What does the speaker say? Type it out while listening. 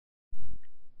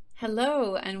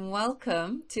Hello and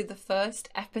welcome to the first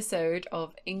episode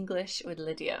of English with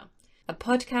Lydia, a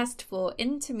podcast for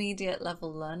intermediate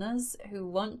level learners who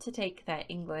want to take their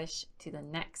English to the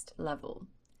next level.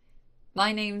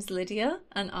 My name's Lydia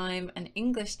and I'm an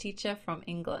English teacher from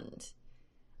England.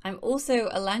 I'm also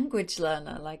a language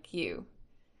learner like you.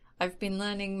 I've been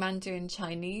learning Mandarin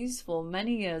Chinese for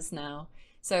many years now,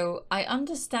 so I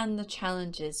understand the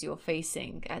challenges you're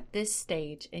facing at this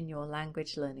stage in your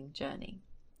language learning journey.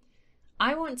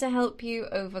 I want to help you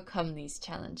overcome these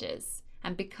challenges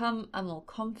and become a more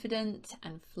confident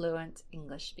and fluent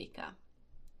English speaker.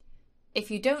 If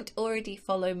you don't already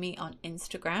follow me on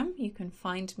Instagram, you can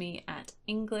find me at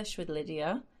English with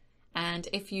Lydia. And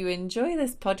if you enjoy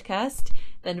this podcast,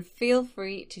 then feel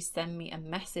free to send me a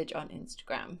message on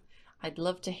Instagram. I'd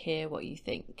love to hear what you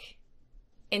think.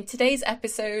 In today's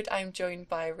episode, I'm joined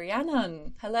by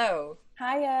Rhiannon. Hello.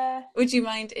 Hiya. Would you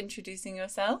mind introducing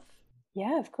yourself?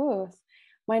 Yeah, of course.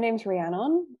 My name's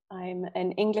Rhiannon. I'm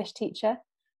an English teacher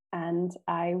and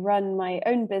I run my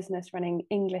own business running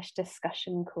English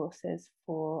discussion courses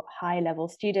for high-level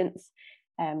students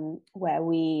where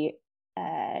we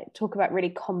talk about really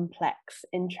complex,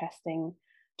 interesting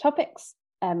topics.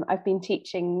 I've been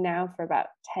teaching now for about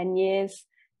 10 years,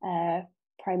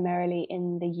 primarily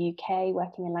in the UK,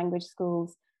 working in language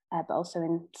schools, but also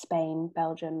in Spain,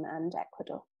 Belgium and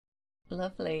Ecuador.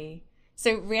 Lovely.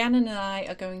 So Rhiannon and I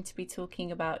are going to be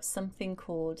talking about something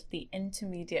called the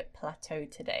intermediate plateau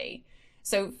today.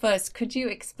 So first, could you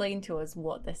explain to us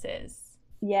what this is?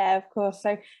 Yeah, of course.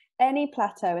 So any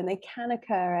plateau, and they can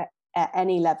occur at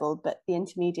any level, but the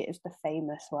intermediate is the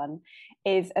famous one,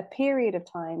 is a period of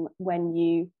time when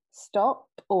you stop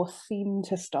or seem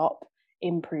to stop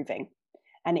improving.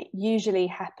 And it usually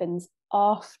happens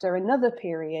after another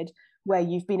period where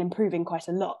you've been improving quite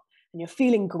a lot and you're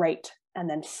feeling great. And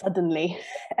then suddenly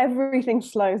everything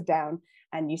slows down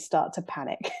and you start to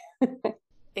panic.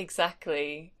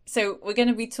 Exactly. So we're going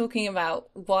to be talking about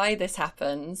why this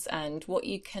happens and what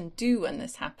you can do when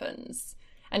this happens.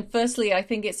 And firstly, I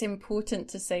think it's important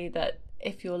to say that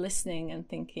if you're listening and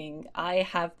thinking, I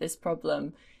have this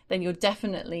problem, then you're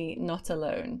definitely not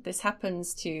alone. This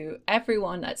happens to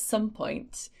everyone at some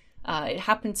point. It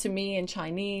happened to me in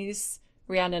Chinese.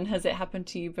 Rhiannon, has it happened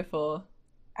to you before?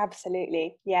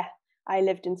 Absolutely. Yeah. I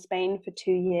lived in Spain for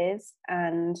 2 years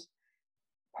and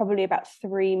probably about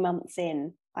 3 months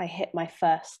in, I hit my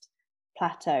first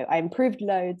plateau. I improved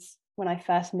loads when I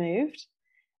first moved.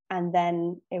 And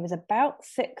then it was about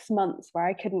 6 months where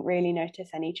I couldn't really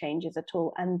notice any changes at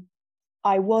all. And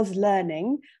I was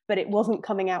learning, but it wasn't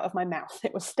coming out of my mouth.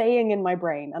 It was staying in my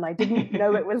brain and I didn't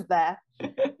know it was there.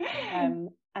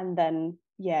 And then,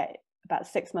 yeah, about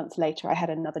 6 months later, I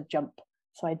had another jump.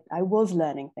 So I was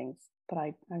learning things, but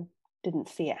I didn't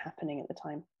see it happening at the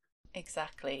time.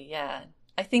 Exactly, yeah.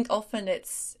 I think often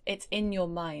it's in your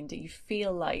mind. You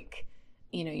feel like,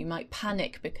 you might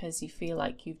panic because you feel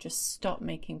like you've just stopped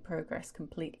making progress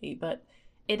completely, but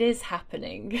it is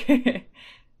happening.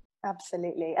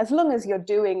 Absolutely. As long as you're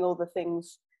doing all the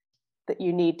things that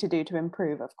you need to do to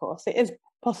improve, of course. It is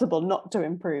possible not to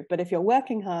improve, but if you're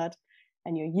working hard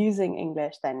and you're using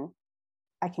English, then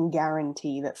I can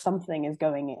guarantee that something is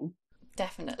going in.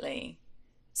 Definitely.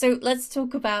 So let's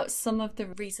talk about some of the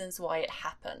reasons why it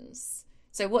happens.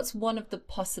 So what's one of the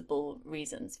possible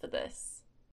reasons for this?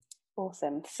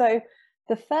 Awesome. So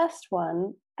the first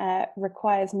one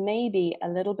requires maybe a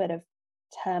little bit of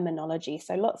terminology.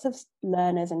 So lots of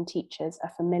learners and teachers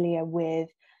are familiar with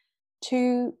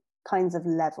two kinds of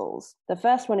levels. The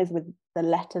first one is with the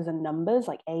letters and numbers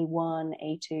like A1,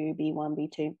 A2, B1,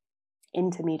 B2.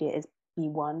 Intermediate is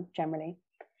B1 generally.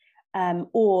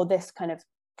 Or this kind of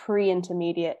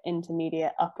pre-intermediate,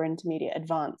 intermediate, upper intermediate,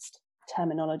 advanced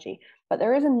terminology. But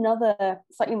there is another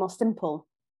slightly more simple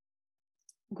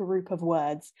group of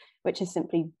words, which is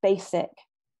simply basic,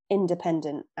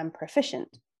 independent, and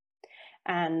proficient.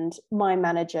 And my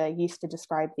manager used to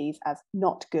describe these as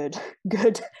not good,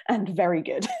 good, and very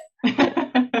good.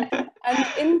 And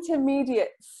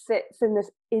intermediate sits in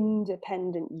this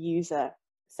independent user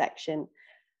section.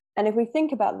 And if we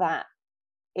think about that,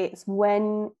 it's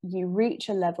when you reach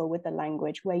a level with the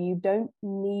language where you don't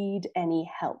need any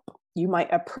help. You might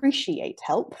appreciate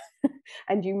help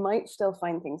and you might still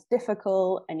find things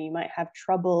difficult and you might have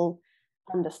trouble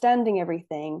understanding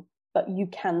everything, but you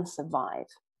can survive.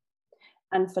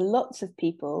 And for lots of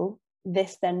people,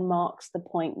 this then marks the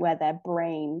point where their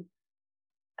brain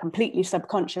completely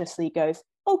subconsciously goes,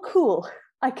 oh, cool,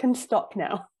 I can stop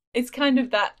now. It's kind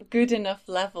of that good enough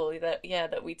level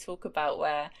that we talk about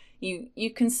where you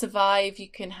can survive, you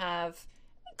can have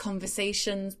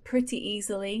conversations pretty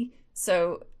easily.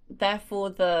 So therefore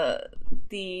the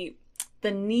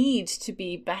the need to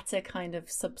be better kind of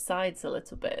subsides a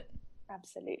little bit.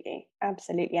 Absolutely,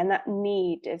 absolutely. And that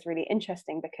need is really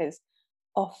interesting because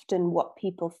often what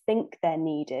people think their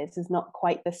need is not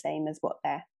quite the same as what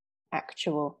their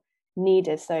actual need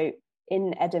is. So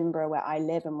in Edinburgh, where I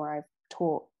live and where I've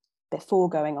taught before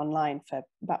going online for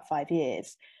about 5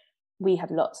 years, we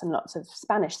have lots and lots of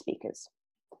Spanish speakers,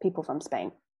 people from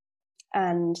Spain.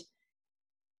 And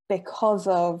because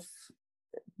of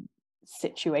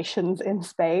situations in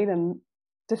Spain and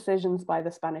decisions by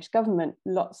the Spanish government,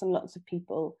 lots and lots of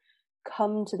people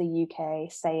come to the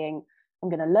UK saying, I'm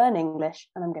going to learn English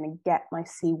and I'm going to get my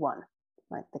C1,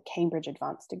 like the Cambridge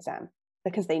Advanced Exam,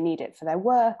 because they need it for their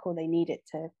work or they need it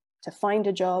to find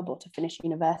a job or to finish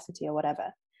university or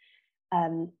whatever.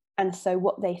 And so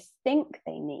what they think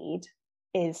they need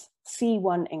is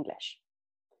C1 English.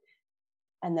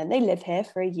 And then they live here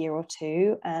for a year or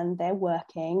two and they're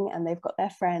working and they've got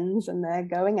their friends and they're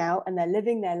going out and they're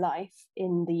living their life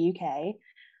in the UK.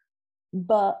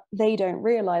 But they don't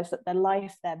realize that the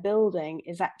life they're building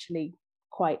is actually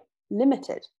quite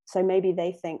limited. So maybe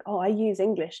they think, oh, I use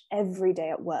English every day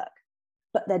at work,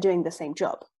 but they're doing the same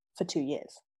job for 2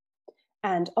 years.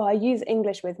 And oh, I use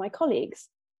English with my colleagues,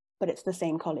 but it's the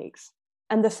same colleagues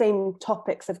and the same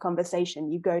topics of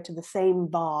conversation. You go to the same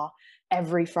bar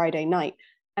every Friday night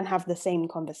and have the same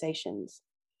conversations.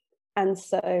 And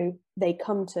so they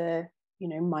come to,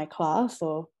 my class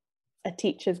or a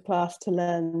teacher's class to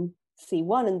learn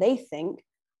C1 and they think,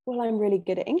 well, I'm really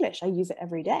good at English. I use it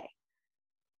every day.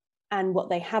 And what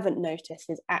they haven't noticed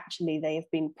is actually they have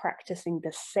been practicing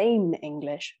the same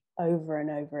English over and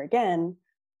over again,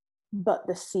 but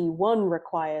the C1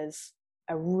 requires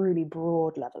a really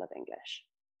broad level of English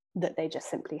that they just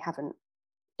simply haven't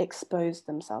exposed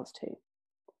themselves to.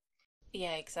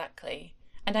 Yeah, exactly.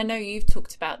 And I know you've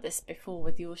talked about this before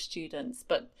with your students,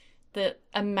 but the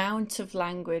amount of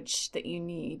language that you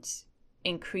need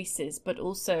increases, but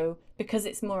also because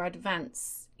it's more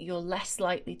advanced, you're less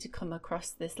likely to come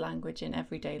across this language in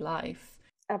everyday life.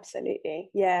 Absolutely.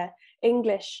 Yeah.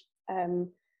 English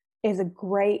is a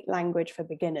great language for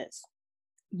beginners.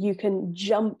 You can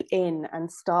jump in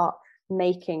and start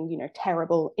making,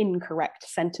 terrible, incorrect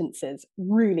sentences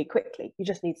really quickly. You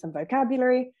just need some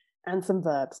vocabulary and some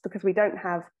verbs because we don't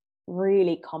have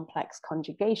really complex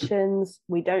conjugations.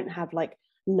 We don't have like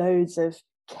loads of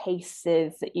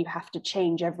cases that you have to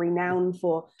change every noun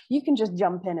for. You can just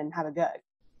jump in and have a go.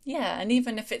 Yeah, and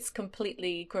even if it's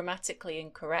completely grammatically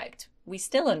incorrect, we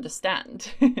still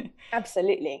understand.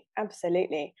 Absolutely,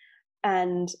 absolutely.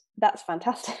 And that's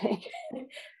fantastic.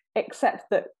 Except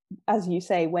that, as you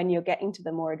say, when you're getting to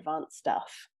the more advanced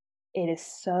stuff, it is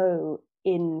so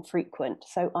infrequent,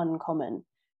 so uncommon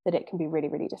that it can be really,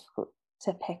 really difficult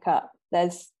to pick up.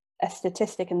 There's a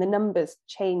statistic, and the numbers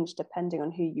change depending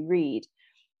on who you read,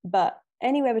 but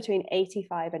anywhere between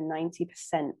 85 and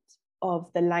 90%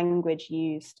 of the language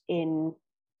used in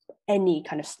any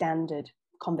kind of standard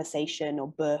conversation or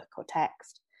book or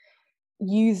text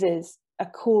uses a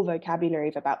core vocabulary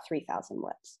of about 3,000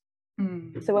 words.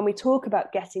 So when we talk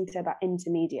about getting to about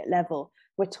intermediate level,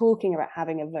 we're talking about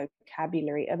having a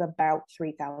vocabulary of about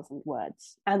 3,000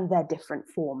 words and their different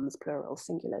forms, plurals,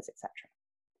 singulars,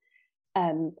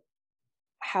 etc.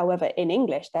 However, in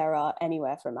English, there are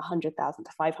anywhere from 100,000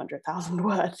 to 500,000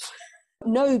 words.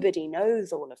 Nobody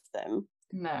knows all of them.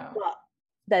 No. But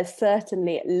there's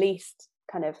certainly at least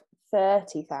kind of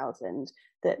 30,000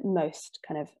 that most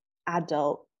kind of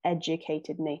adult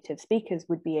educated native speakers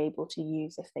would be able to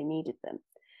use if they needed them.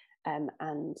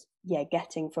 And yeah,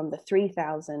 getting from the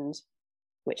 3,000,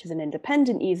 which is an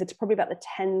independent user, to probably about the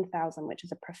 10,000, which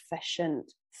is a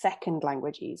proficient second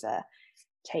language user,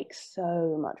 takes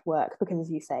so much work because, as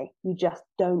you say, you just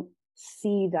don't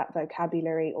see that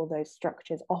vocabulary or those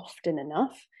structures often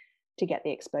enough to get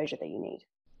the exposure that you need.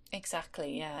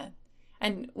 Exactly, yeah.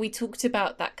 And we talked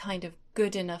about that kind of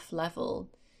good enough level.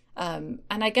 And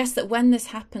I guess that when this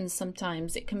happens,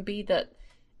 sometimes it can be that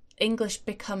English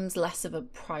becomes less of a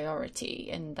priority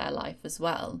in their life as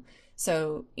well.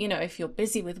 So, if you're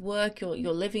busy with work,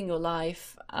 you're living your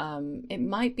life, it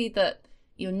might be that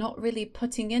you're not really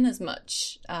putting in as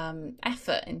much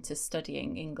effort into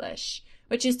studying English,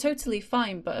 which is totally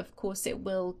fine. But of course, it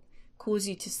will cause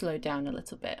you to slow down a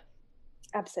little bit.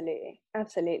 Absolutely,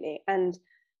 absolutely. And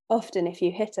often if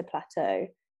you hit a plateau,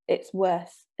 it's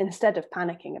worth, instead of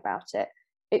panicking about it,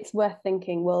 it's worth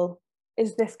thinking, well,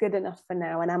 is this good enough for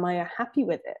now? And am I happy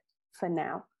with it for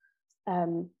now?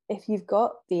 If you've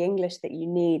got the English that you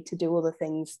need to do all the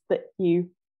things that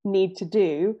you need to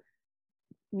do,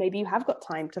 maybe you have got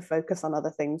time to focus on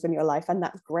other things in your life, and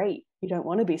that's great. You don't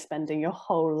want to be spending your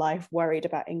whole life worried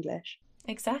about English.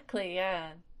 Exactly,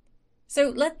 yeah.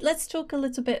 So let's talk a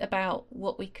little bit about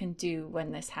what we can do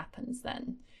when this happens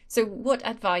then. So what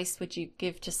advice would you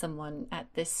give to someone at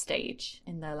this stage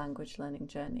in their language learning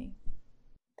journey?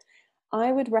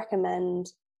 I would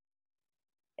recommend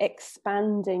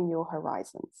expanding your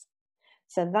horizons.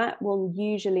 So that will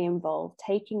usually involve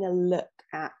taking a look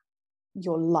at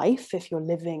your life if you're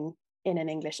living in an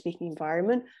English speaking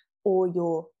environment, or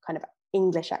your kind of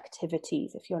English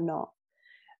activities if you're not,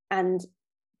 and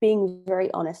being very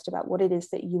honest about what it is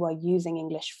that you are using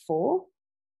English for,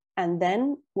 and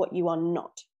then what you are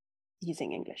not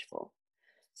using English for.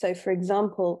 So for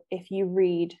example, if you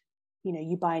read,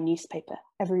 you buy a newspaper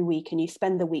every week and you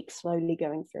spend the week slowly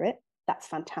going through it, that's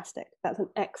fantastic. That's an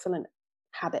excellent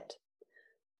habit.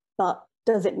 But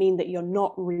does it mean that you're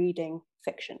not reading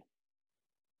fiction?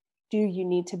 Do you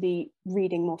need to be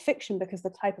reading more fiction because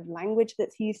the type of language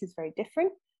that's used is very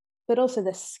different, but also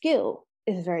the skill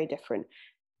is very different.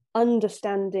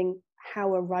 Understanding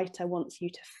how a writer wants you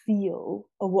to feel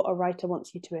or what a writer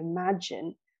wants you to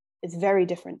imagine is very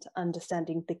different to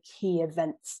understanding the key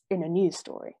events in a news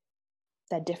story.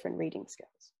 They're different reading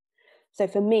skills. So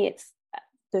for me, it's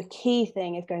the key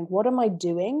thing is going, what am I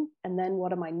doing? And then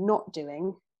what am I not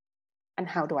doing? And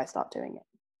how do I start doing it?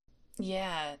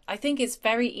 Yeah, I think it's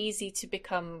very easy to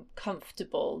become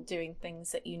comfortable doing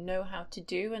things that you know how to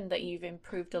do and that you've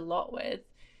improved a lot with.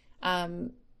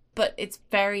 But it's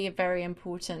very, very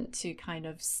important to kind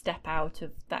of step out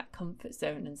of that comfort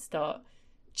zone and start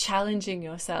challenging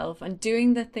yourself and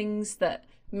doing the things that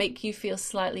make you feel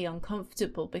slightly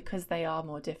uncomfortable because they are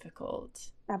more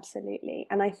difficult. Absolutely.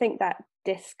 And I think that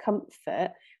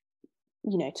discomfort,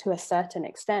 to a certain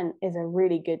extent, is a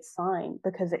really good sign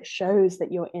because it shows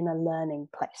that you're in a learning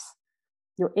place.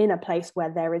 You're in a place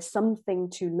where there is something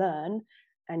to learn,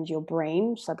 and your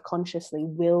brain subconsciously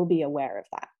will be aware of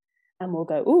that and will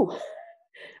go, ooh,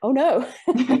 oh no,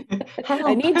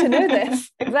 I need to know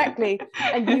this. Exactly.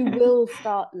 And you will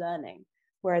start learning.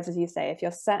 Whereas, as you say, if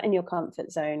you're sat in your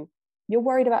comfort zone, you're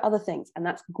worried about other things, and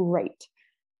that's great.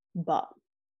 But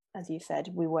as you said,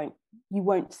 you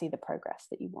won't see the progress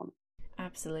that you want.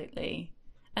 Absolutely.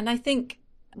 And I think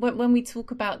when we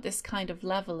talk about this kind of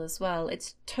level as well,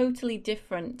 it's totally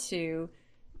different to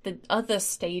the other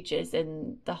stages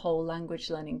in the whole language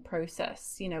learning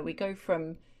process. We go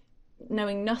from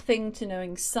knowing nothing to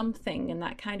knowing something, and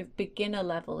that kind of beginner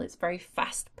level is very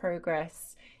fast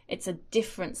progress. It's a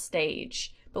different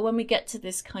stage. But when we get to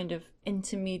this kind of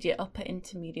intermediate, upper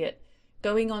intermediate,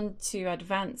 going on to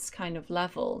advanced kind of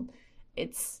level,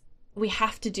 we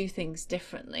have to do things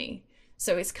differently.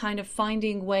 So it's kind of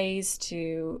finding ways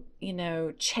to,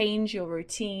 change your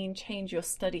routine, change your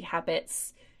study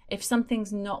habits. If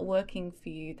something's not working for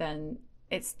you, then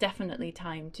it's definitely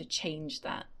time to change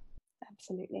that.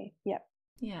 Absolutely. Yep.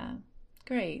 Yeah,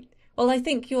 great. Well, I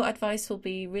think your advice will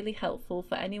be really helpful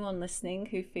for anyone listening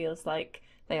who feels like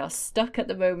they are stuck at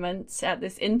the moment at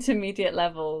this intermediate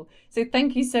level. So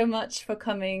thank you so much for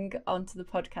coming onto the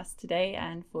podcast today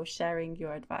and for sharing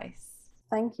your advice.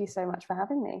 Thank you so much for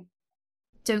having me.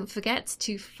 Don't forget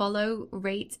to follow,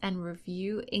 rate, and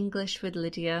review English with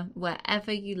Lydia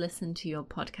wherever you listen to your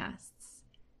podcasts.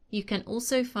 You can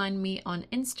also find me on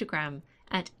Instagram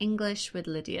at English with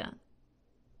Lydia.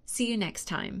 See you next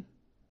time.